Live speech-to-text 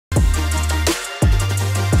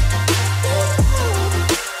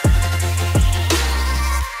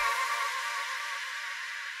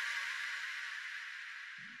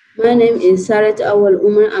My name is Sarat Awal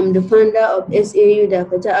Umar. I'm the founder of SAU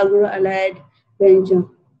Dakata Agro Allied Venture.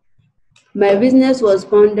 My business was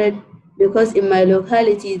founded because in my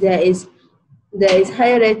locality there is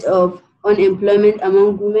high rate of unemployment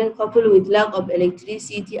among women coupled with lack of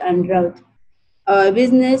electricity and drought. Our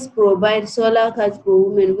business provides solar cards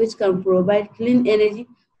for women which can provide clean energy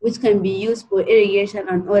which can be used for irrigation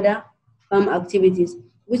and other farm activities,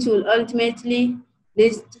 which will ultimately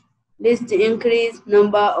lead to increased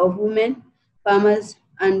number of women farmers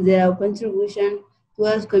and their contribution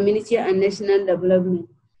towards community and national development,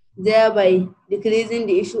 thereby decreasing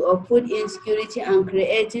the issue of food insecurity and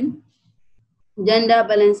creating gender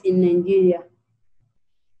balance in Nigeria.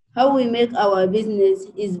 How we make our business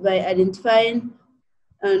is by identifying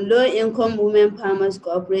low-income women farmers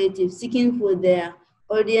cooperatives seeking for their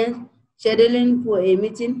audience, scheduling for a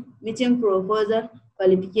meeting proposal,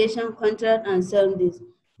 qualification, contract, and service.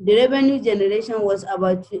 The revenue generation was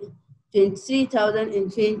about 23,000 in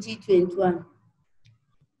 2021.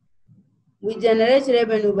 We generate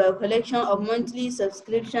revenue by collection of monthly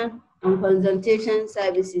subscription and consultation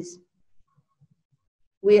services.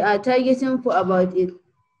 We are targeting for about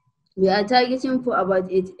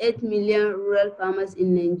 88 million rural farmers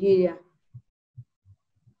in Nigeria.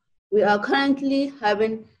 We are currently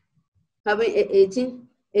having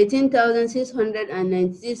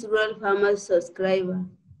 18,696 rural farmers subscribers.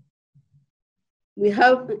 We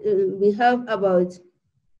have about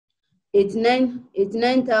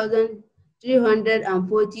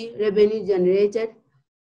 89,340 revenue generated,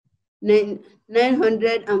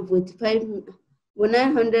 945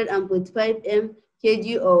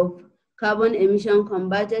 kg of carbon emission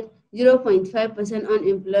combated, 0.5%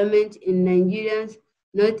 unemployment in Nigeria's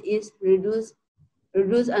Northeast reduced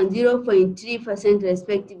and 0.3%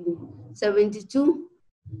 respectively. 72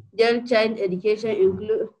 girl child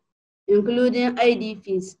education including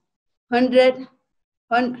IDPs, hundreds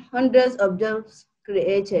of jobs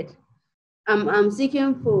created. I'm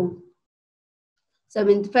seeking for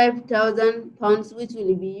 75,000 pounds which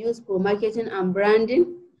will be used for marketing and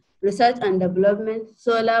branding, research and development,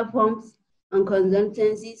 solar pumps, and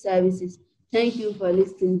consultancy services. Thank you for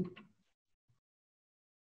listening.